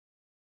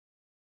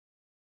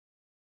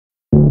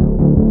Yorkville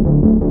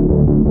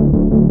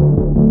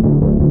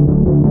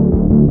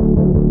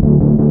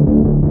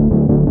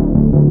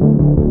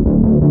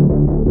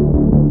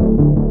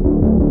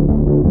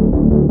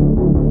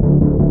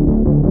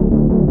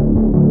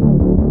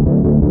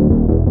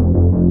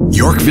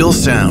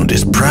Sound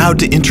is proud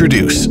to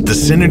introduce the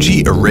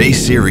Synergy Array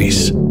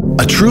Series,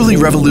 a truly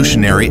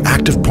revolutionary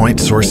active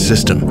point source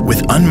system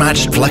with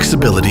unmatched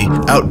flexibility,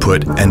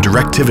 output, and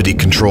directivity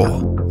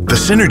control. The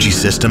Synergy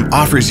system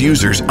offers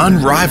users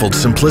unrivaled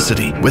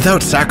simplicity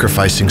without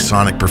sacrificing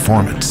sonic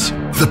performance.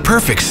 The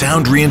perfect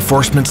sound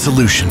reinforcement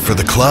solution for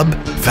the club,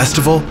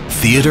 festival,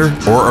 theater,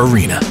 or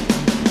arena.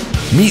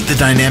 Meet the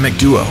dynamic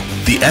duo,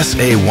 the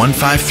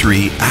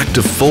SA153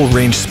 active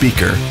full-range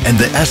speaker and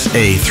the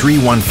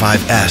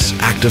SA315S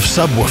active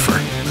subwoofer.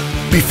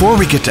 Before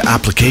we get to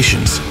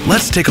applications,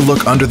 let's take a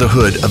look under the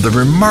hood of the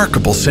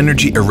remarkable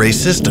Synergy Array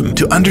system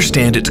to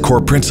understand its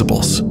core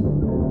principles: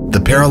 the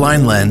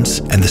Paraline lens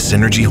and the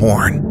Synergy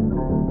horn.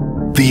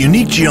 The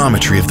unique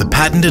geometry of the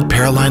patented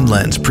Paraline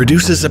lens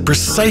produces a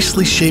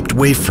precisely shaped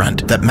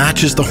wavefront that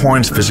matches the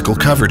horn's physical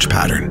coverage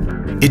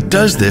pattern. It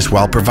does this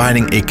while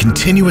providing a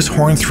continuous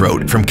horn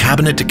throat from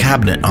cabinet to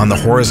cabinet on the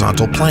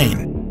horizontal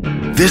plane.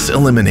 This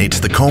eliminates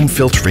the comb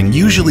filtering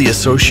usually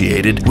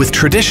associated with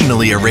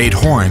traditionally arrayed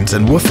horns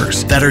and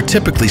woofers that are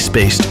typically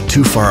spaced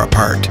too far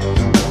apart.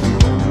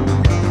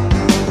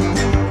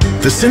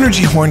 The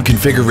Synergy horn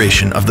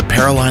configuration of the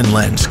Paraline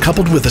lens,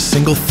 coupled with a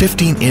single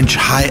 15-inch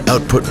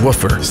high-output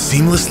woofer,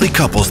 seamlessly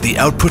couples the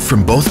output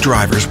from both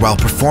drivers while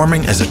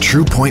performing as a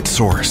true point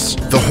source.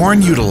 The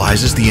horn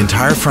utilizes the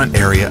entire front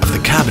area of the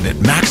cabinet,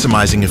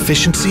 maximizing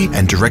efficiency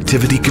and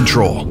directivity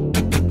control.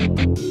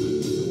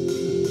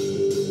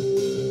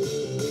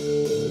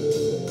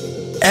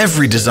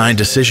 Every design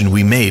decision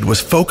we made was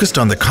focused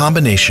on the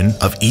combination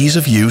of ease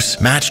of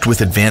use matched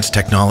with advanced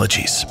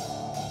technologies.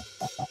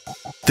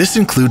 This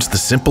includes the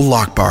simple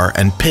lock bar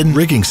and pin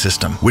rigging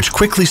system, which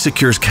quickly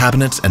secures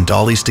cabinets and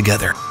dollies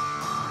together.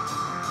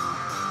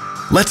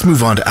 Let's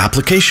move on to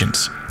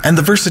applications and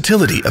the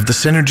versatility of the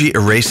Synergy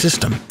Array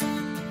system.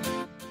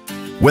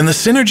 When the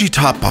Synergy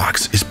top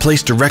box is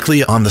placed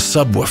directly on the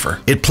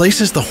subwoofer, it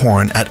places the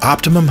horn at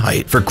optimum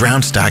height for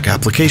ground stack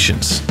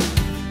applications.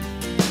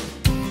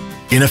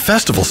 In a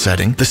festival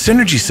setting, the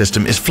Synergy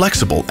system is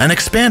flexible and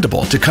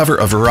expandable to cover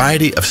a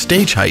variety of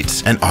stage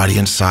heights and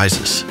audience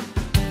sizes.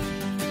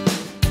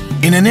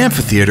 In an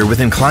amphitheater with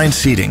inclined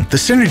seating, the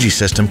Synergy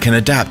system can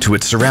adapt to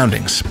its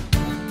surroundings.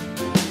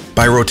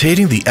 By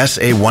rotating the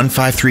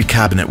SA153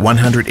 cabinet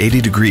 180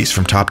 degrees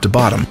from top to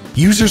bottom,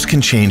 users can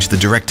change the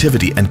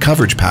directivity and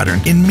coverage pattern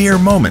in mere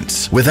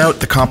moments without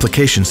the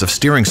complications of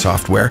steering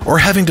software or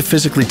having to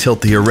physically tilt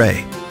the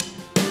array.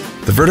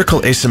 The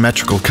vertical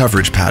asymmetrical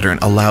coverage pattern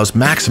allows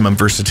maximum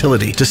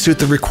versatility to suit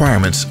the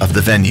requirements of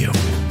the venue.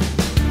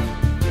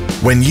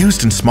 When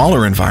used in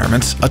smaller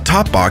environments, a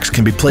top box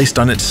can be placed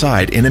on its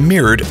side in a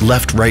mirrored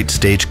left-right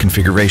stage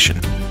configuration.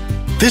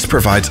 This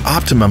provides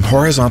optimum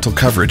horizontal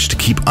coverage to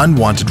keep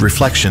unwanted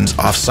reflections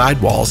off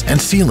sidewalls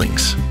and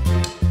ceilings.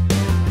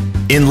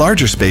 In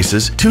larger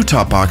spaces, two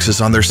top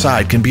boxes on their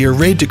side can be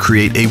arrayed to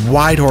create a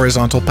wide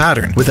horizontal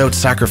pattern without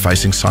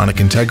sacrificing sonic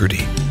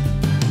integrity.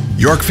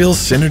 Yorkville's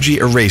Synergy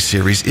Array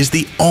Series is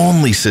the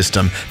only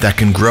system that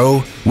can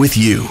grow with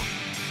you.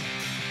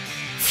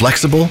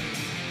 Flexible,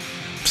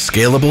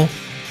 scalable,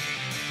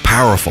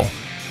 powerful.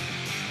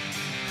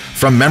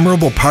 From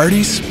memorable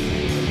parties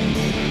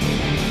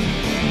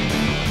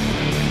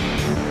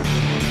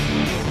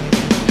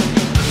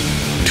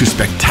to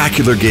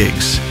spectacular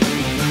gigs,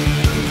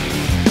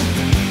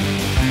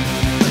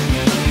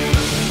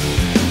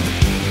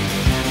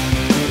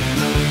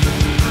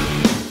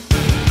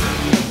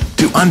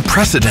 to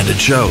unprecedented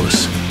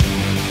shows,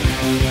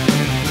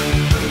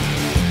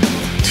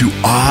 to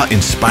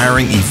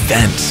awe-inspiring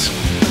events.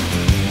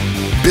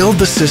 Build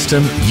the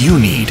system you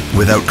need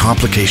without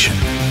complication.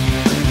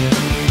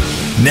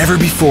 Never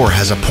before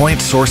has a point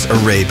source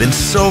array been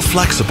so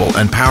flexible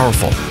and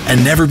powerful,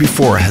 and never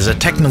before has a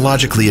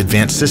technologically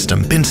advanced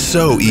system been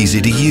so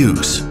easy to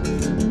use.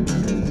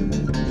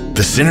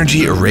 The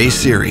Synergy Array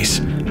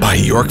Series by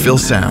Yorkville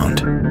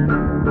Sound.